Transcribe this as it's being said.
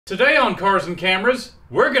Today on Cars and Cameras,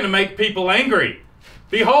 we're going to make people angry.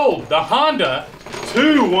 Behold, the Honda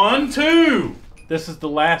 212. This is the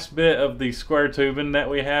last bit of the square tubing that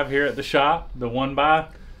we have here at the shop, the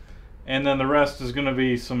 1x. And then the rest is going to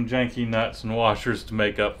be some janky nuts and washers to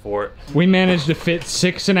make up for it. We managed to fit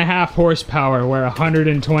 6.5 horsepower where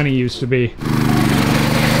 120 used to be. You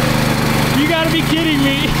gotta be kidding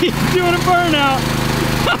me. He's doing a burnout.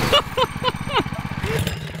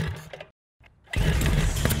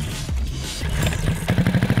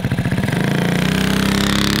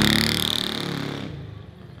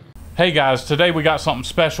 Hey guys, today we got something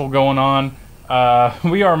special going on.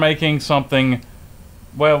 We are making something,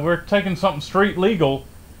 well, we're taking something street legal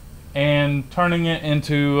and turning it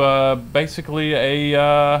into basically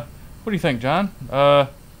a, what do you think, John?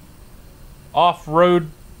 Off-road,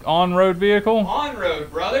 on-road vehicle? On-road,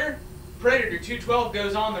 brother. Predator 212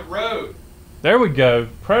 goes on the road. There we go.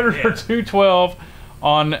 Predator 212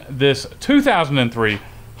 on this 2003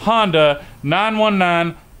 Honda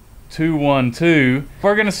 919-212.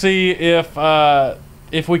 We're gonna see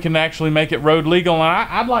if we can actually make it road legal, and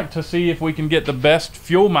I'd like to see if we can get the best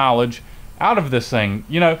fuel mileage out of this thing.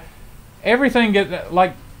 You know, everything gets,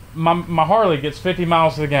 like my Harley gets 50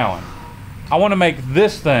 miles to the gallon. I want to make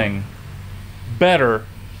this thing better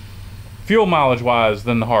fuel mileage wise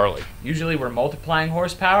than the Harley. Usually we're multiplying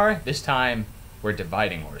horsepower. This time we're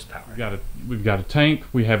dividing horsepower. We've got a tank,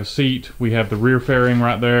 we have a seat, we have the rear fairing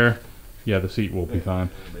right there. Yeah, the seat will be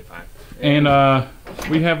fine. It'll be fine. And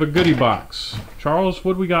we have a goodie box. Charles,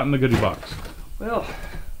 what do we got in the goodie box? Well,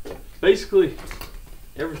 basically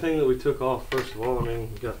everything that we took off. First of all, I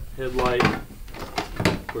mean, we got headlight.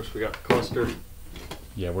 Of course, we got the cluster.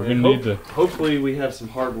 Yeah, we're gonna need the. Hopefully, we have some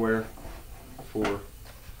hardware for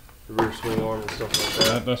the rear swing arm and stuff like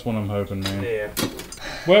that. That's what I'm hoping, man. Yeah.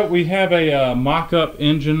 Well, we have a mock-up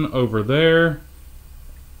engine over there.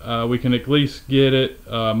 We can at least get it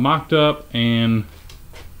mocked up and,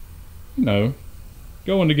 you know,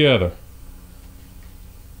 going together.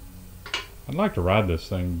 I'd like to ride this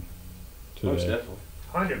thing today. Most definitely.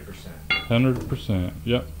 100%. 100%.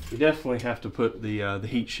 Yep. You definitely have to put the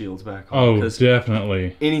heat shields back on. Oh,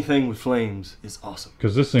 definitely. Anything with flames is awesome.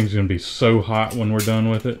 Because this thing's gonna be so hot when we're done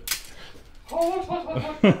with it.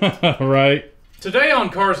 Right. Today on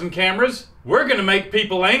Cars and Cameras, we're gonna make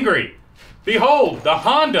people angry. Behold, the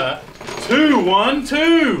Honda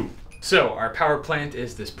 212. So our power plant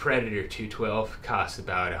is this Predator 212. Costs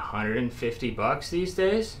about 150 bucks these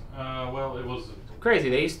days. Well, it was Crazy.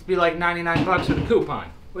 They used to be like 99 bucks with a coupon.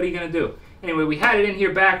 What are you gonna do? Anyway, we had it in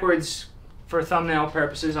here backwards for thumbnail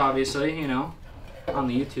purposes, obviously, you know, on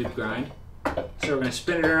the YouTube grind. So we're gonna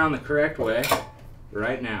spin it around the correct way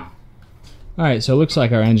right now. Alright, so it looks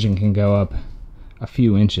like our engine can go up a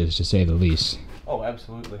few inches, to say the least. Oh,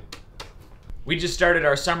 absolutely. We just started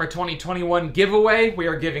our summer 2021 giveaway. We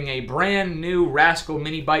are giving a brand new Rascal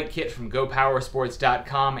mini bike kit from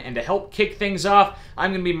GoPowersports.com, and to help kick things off,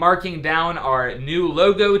 I'm going to be marking down our new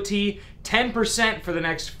logo tee 10% for the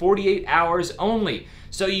next 48 hours only.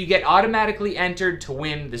 So you get automatically entered to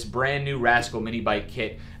win this brand new Rascal mini bike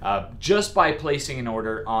kit just by placing an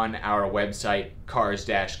order on our website,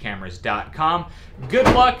 Cars-Cameras.com. Good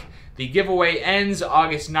luck. The giveaway ends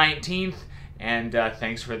August 19th, and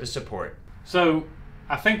thanks for the support. So,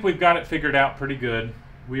 I think we've got it figured out pretty good.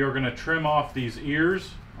 We are going to trim off these ears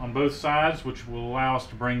on both sides, which will allow us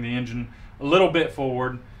to bring the engine a little bit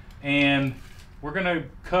forward. And we're going to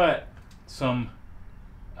cut some,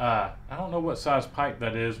 I don't know what size pipe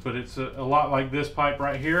that is, but it's a lot like this pipe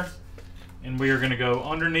right here. And we are going to go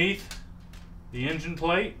underneath the engine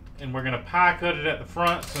plate, and we're going to pie cut it at the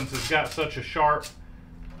front since it's got such a sharp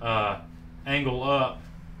angle up.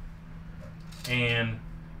 And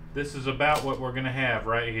this is about what we're going to have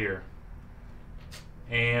right here.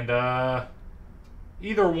 And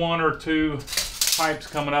either one or two pipes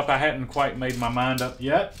coming up. I hadn't quite made my mind up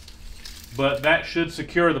yet, but that should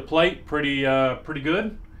secure the plate pretty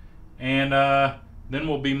good. And then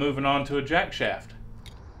we'll be moving on to a jack shaft.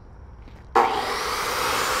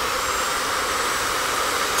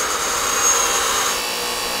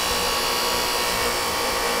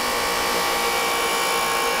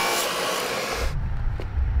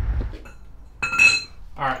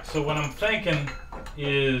 Alright, so what I'm thinking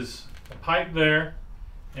is a pipe there,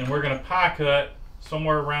 and we're going to pie cut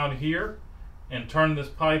somewhere around here and turn this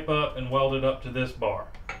pipe up and weld it up to this bar.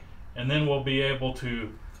 And then we'll be able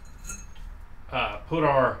to put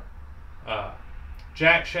our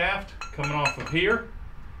jack shaft coming off of here.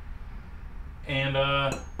 And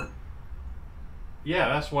yeah,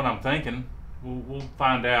 that's what I'm thinking. We'll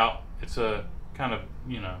find out. It's a kind of,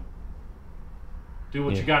 you know, do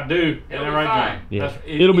what you got to do. It'll Ain't that be right, fine. John? Yeah.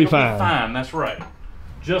 It'll It'll be fine. That's right.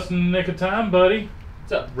 Just in the nick of time, buddy.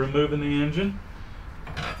 What's up? Removing the engine.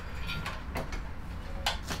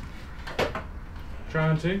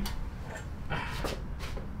 Trying to.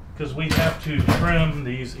 Because we have to trim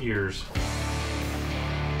these ears.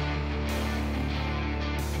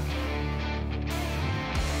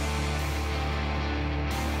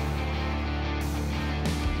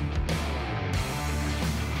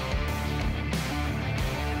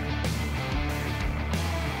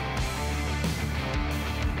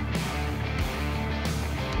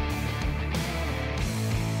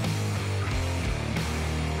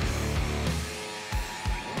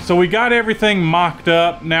 So we got everything mocked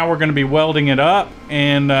up. Now we're going to be welding it up,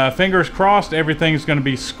 and fingers crossed everything's going to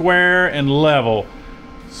be square and level.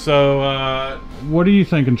 So what are you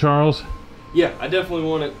thinking, Charles? Yeah, I definitely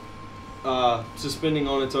want it suspending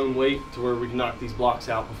on its own weight to where we can knock these blocks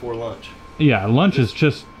out before lunch. Yeah, lunch is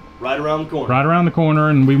just right around the corner. Right around the corner,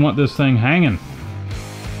 and we want this thing hanging.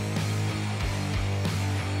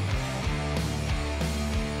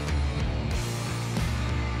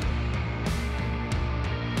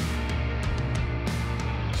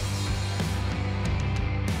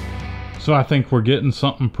 So I think we're getting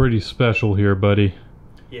something pretty special here, buddy.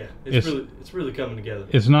 Yeah, it's really coming together.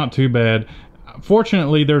 It's not too bad.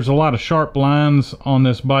 Fortunately, there's a lot of sharp lines on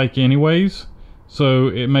this bike anyways, so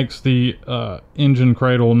it makes the engine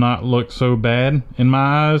cradle not look so bad in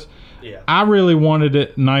my eyes. Yeah. I really wanted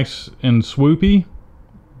it nice and swoopy,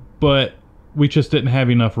 but we just didn't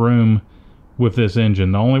have enough room with this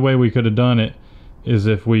engine. The only way we could have done it is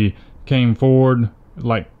if we came forward,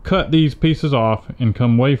 like cut these pieces off and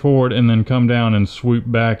come way forward and then come down and swoop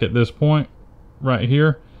back at this point right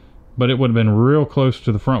here. But it would have been real close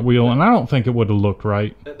to the front wheel, and I don't think it would have looked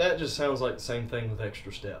right. That just sounds like the same thing with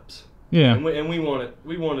extra steps. Yeah. And we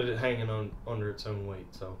wanted it hanging on under its own weight.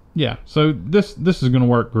 So yeah. So this is going to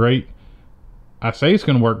work great. I say it's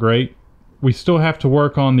going to work great. We still have to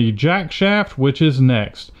work on the jack shaft, which is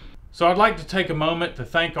next. So I'd like to take a moment to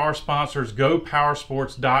thank our sponsors,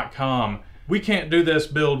 GoPowersports.com. We can't do this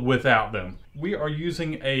build without them. We are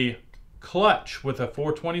using a clutch with a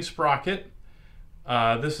 420 sprocket.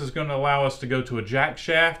 This is going to allow us to go to a jack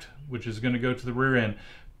shaft, which is going to go to the rear end.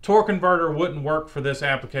 Torque converter wouldn't work for this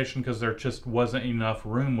application because there just wasn't enough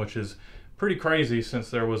room, which is pretty crazy since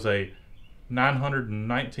there was a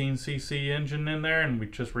 919cc engine in there and we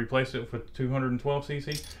just replaced it with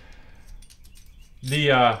 212cc.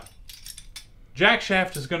 The jack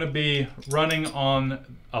shaft is going to be running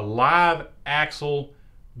on a live axle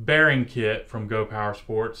bearing kit from Go Power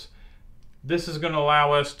Sports. This is going to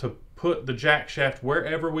allow us to put the jack shaft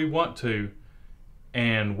wherever we want to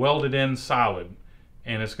and weld it in solid,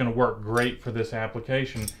 and it's going to work great for this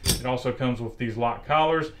application. It also comes with these lock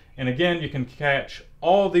collars, and again, you can catch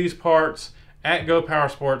all these parts at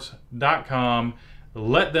GoPowersports.com.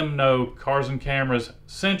 Let them know Cars and Cameras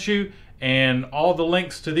sent you, and all the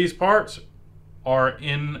links to these parts are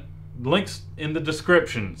links in the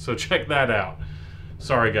description, so check that out.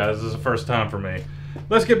 Sorry guys, this is the first time for me.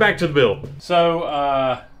 Let's get back to the build.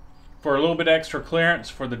 So for a little bit extra clearance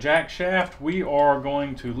for the jack shaft, we are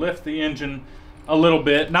going to lift the engine a little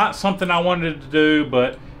bit. Not something I wanted to do,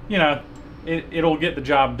 but you know, it'll get the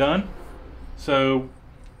job done. So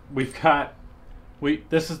we've got,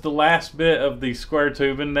 this is the last bit of the square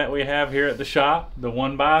tubing that we have here at the shop, the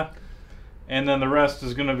 1x, and then the rest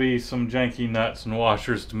is going to be some janky nuts and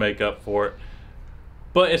washers to make up for it.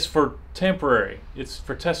 But it's for temporary. It's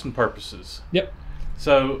for testing purposes. Yep.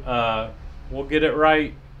 So we'll get it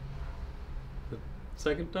right.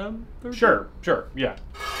 second time? Third Sure, time? sure, yeah.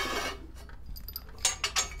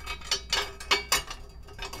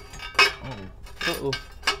 Uh-oh.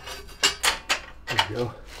 There you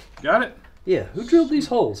go. Got it? Yeah, who drilled these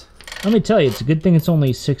holes? Let me tell you, it's a good thing it's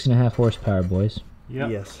only 6.5 horsepower, boys. Yep.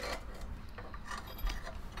 Yes.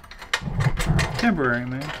 Temporary,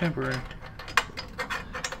 man, temporary.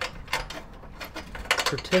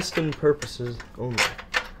 For testing purposes only.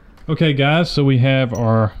 Okay guys, so we have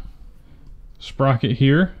our sprocket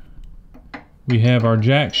here. We have our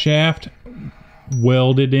jack shaft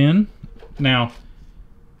welded in. Now,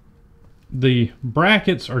 the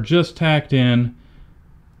brackets are just tacked in,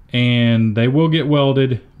 and they will get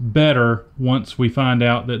welded better once we find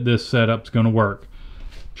out that this setup's going to work.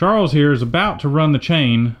 Charles here is about to run the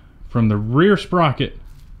chain from the rear sprocket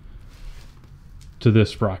to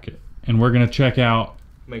this sprocket, and we're going to check out,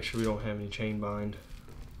 Make sure we don't have any chain bind.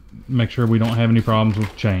 make sure we don't have any problems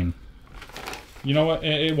with chain. You know what,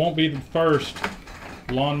 it won't be the first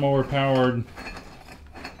lawnmower powered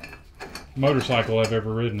motorcycle I've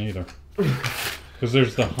ever ridden either, because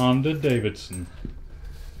there's the Honda Davidson.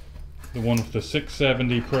 The one with the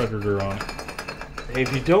 670 Predator on it. And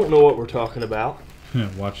if you don't know what we're talking about,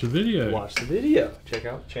 Watch the video. watch the video. Check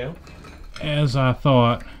out the channel. As I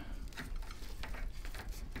thought,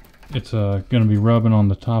 it's going to be rubbing on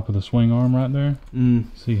the top of the swing arm right there.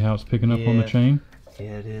 See how it's picking up on the Yeah. chain?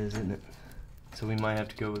 Yeah, it is, isn't it? So we might have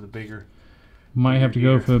to go with a bigger. Might have to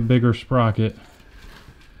go for a bigger sprocket,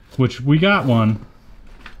 which we got one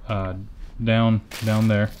down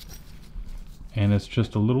there, and it's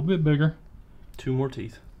just a little bit bigger. 2 more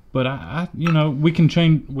teeth. But I you know, we can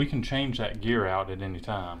change that gear out at any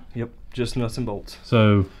time. Yep, just nuts and bolts.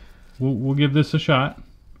 So we'll give this a shot.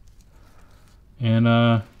 And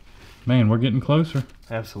man, we're getting closer.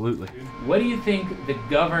 Absolutely. What do you think the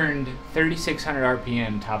governed 3,600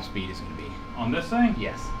 RPM top speed is going to be? On this thing?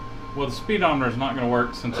 Yes. Well, the speedometer is not going to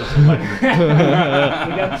work since it's electric. We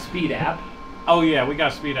got the speed app. Oh yeah, we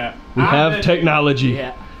got a speed app. We have technology.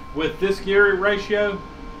 Yeah. With this gear ratio,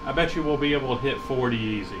 I bet you we'll be able to hit 40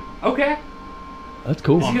 easy. Okay. That's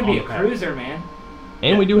cool. This is going to be a On the cruiser, man.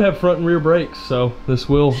 And we do have front and rear brakes, so this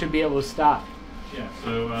will. Should be able to stop. Yeah.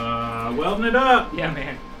 So welding it up. Yeah,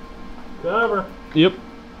 man. Cover. Yep.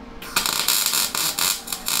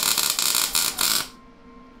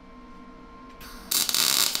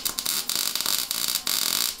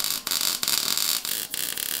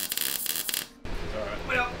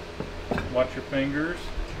 Watch your fingers.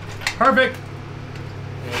 Perfect.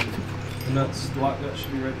 The nuts, lock nut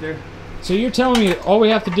should be right there. So you're telling me all we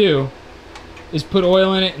have to do is put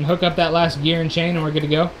oil in it and hook up that last gear and chain and we're good to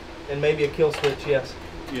go? And maybe a kill switch, yes.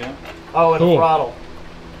 Yeah. Oh, and Cool. a throttle.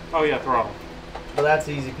 Oh yeah, throttle. But that's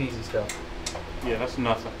easy peasy stuff. Yeah, that's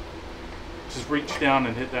nothing. Just reach down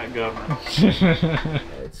and hit that governor.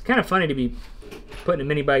 It's kind of funny to be putting a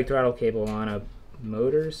mini bike throttle cable on a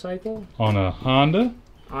motorcycle. On a Honda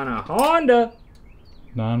On a Honda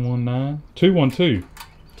 919 212.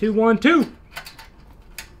 212.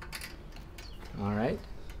 All right.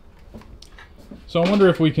 So I wonder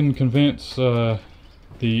if we can convince the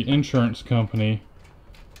insurance company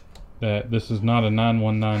that this is not a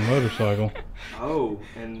 919 motorcycle. Oh,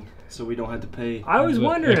 and so we don't have to pay. I was The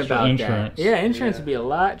wondering extra about insurance. that. Yeah, insurance Yeah. would be a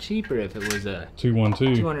lot cheaper if it was a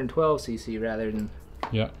 212. 212cc rather than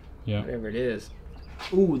Yeah, yeah. whatever it is.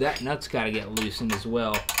 Ooh, that nut's got to get loosened as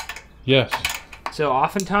well. Yes. So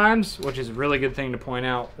oftentimes, which is a really good thing to point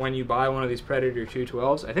out, when you buy one of these Predator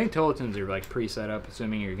 212s, I think Tolletons are like pre-set up,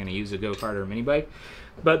 assuming you're going to use a go-kart or a mini bike.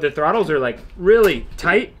 But the throttles are like really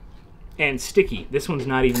tight and sticky. This one's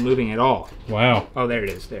not even moving at all. Wow. Oh, there it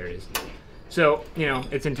is. There it is. So, you know,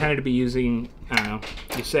 it's intended to be using, I don't know,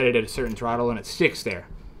 you set it at a certain throttle and it sticks there.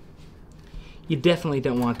 You definitely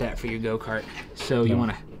don't want that for your go-kart. So you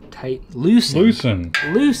want to loosen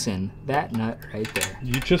that nut right there.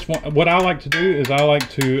 You just want, what I like to do is I like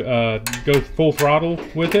to go full throttle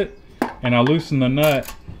with it, and I loosen the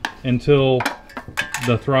nut until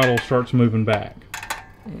the throttle starts moving back.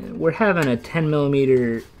 We're having a 10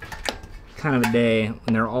 millimeter kind of a day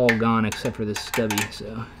when they're all gone except for this stubby,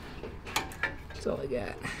 so that's all I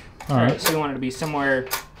got. All right. So you want it to be somewhere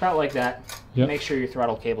about like that. Yep. Make sure your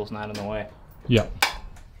throttle cable's not in the way. Yep.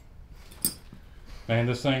 And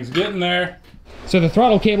this thing's getting there. So the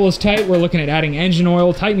throttle cable is tight. We're looking at adding engine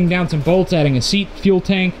oil, tightening down some bolts, adding a seat, fuel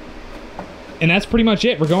tank. And that's pretty much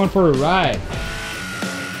it. We're going for a ride.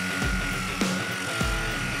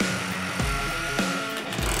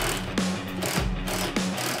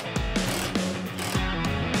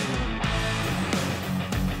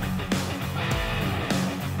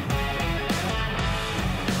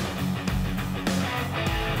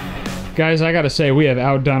 Guys, I gotta say, we have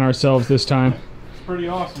outdone ourselves this time. It's pretty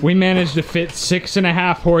awesome. We managed to fit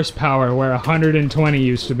 6.5 horsepower where 120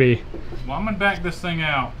 used to be. Well, I'm gonna back this thing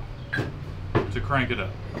out to crank it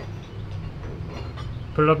up.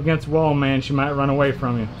 Put it up against the wall, man. She might run away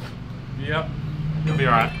from you. Yep. You'll be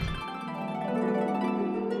all right.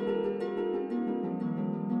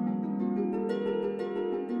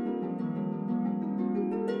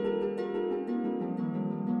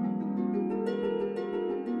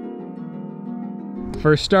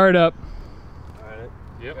 First startup. Alright.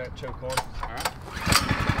 Yep. Got choke on.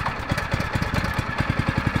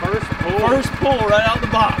 First pull. First pull right out the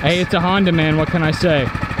box. Hey, it's a Honda, man. What can I say? Don't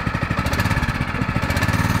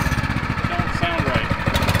sound right.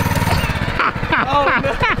 Oh,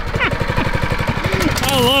 no. I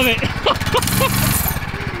love it.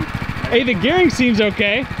 Hey, the gearing seems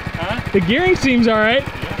okay. Huh? The gearing seems all right.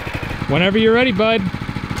 Whenever you're ready, bud.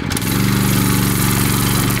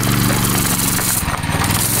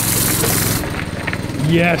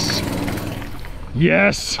 Yes.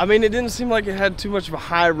 Yes. I mean, it didn't seem like it had too much of a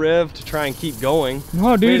high rev to try and keep going.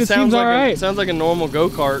 No, dude, I mean, it seems all right. It sounds like a normal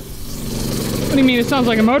go-kart. What do you mean? It sounds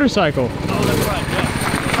like a motorcycle. Oh, that's right,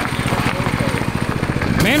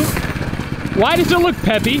 yeah. Man, why does it look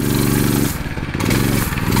peppy?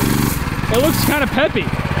 It looks kind of peppy. I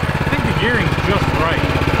think the gearing's just right.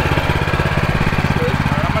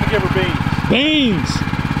 Alright, I'm gonna give her beans. Beans!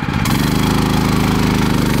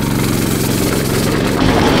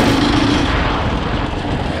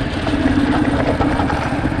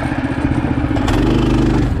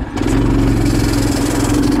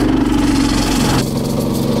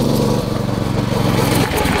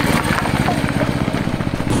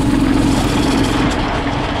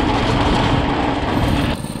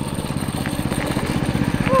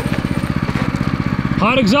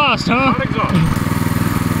 Hot exhaust, huh? Hot exhaust.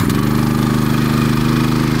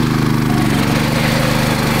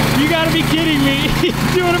 You gotta be kidding me. He's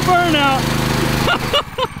doing a burnout.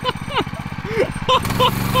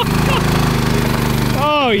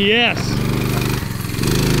 Oh, yes.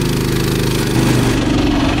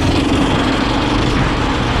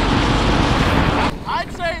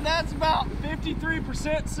 I'd say that's about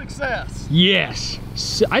 53% success. Yes.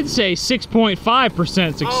 I'd say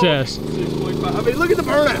 6.5% success. 6.5. I mean, look at the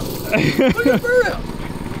burnout. Look at the burnout.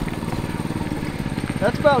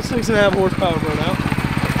 That's about 6.5 horsepower burnout.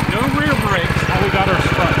 No rear brakes, all we got are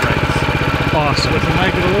front brakes. Awesome. Which will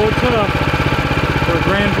make it a little tough for a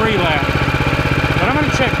Grand Prix lap. But I'm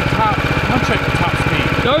gonna check the top. I'm gonna check the top speed.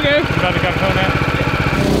 Okay. You about to got a phone out?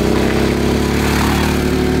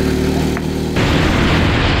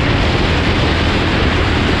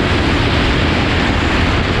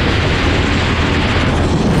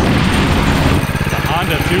 The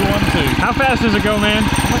Honda 212. How fast does it go, man?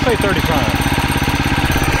 I'm gonna say 35.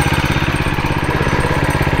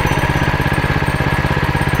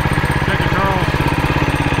 Check it, Charles.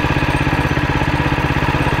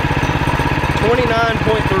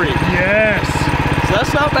 29.3. Yes. So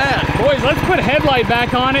that's not bad. Boys, let's put a headlight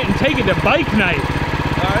back on it and take it to bike night.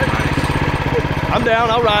 All right. I'm down.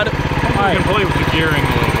 I'll ride it. I can play with the gearing a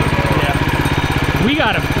little bit more. Yeah.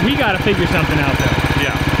 We gotta figure something out though.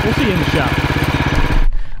 Yeah. We'll see you in the shop.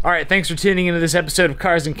 All right, thanks for tuning into this episode of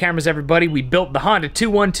Cars and Cameras, everybody. We built the Honda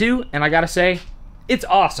 212, and I gotta say, it's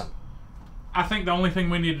awesome. I think the only thing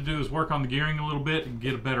we need to do is work on the gearing a little bit and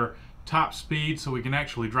get a better top speed so we can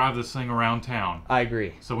actually drive this thing around town. I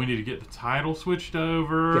agree. So we need to get the title switched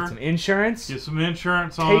over. Get some insurance. Get some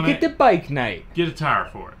insurance on Take it to bike night. Get a tire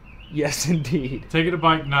for it. Yes, indeed. Take it to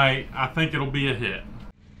bike night. I think it'll be a hit.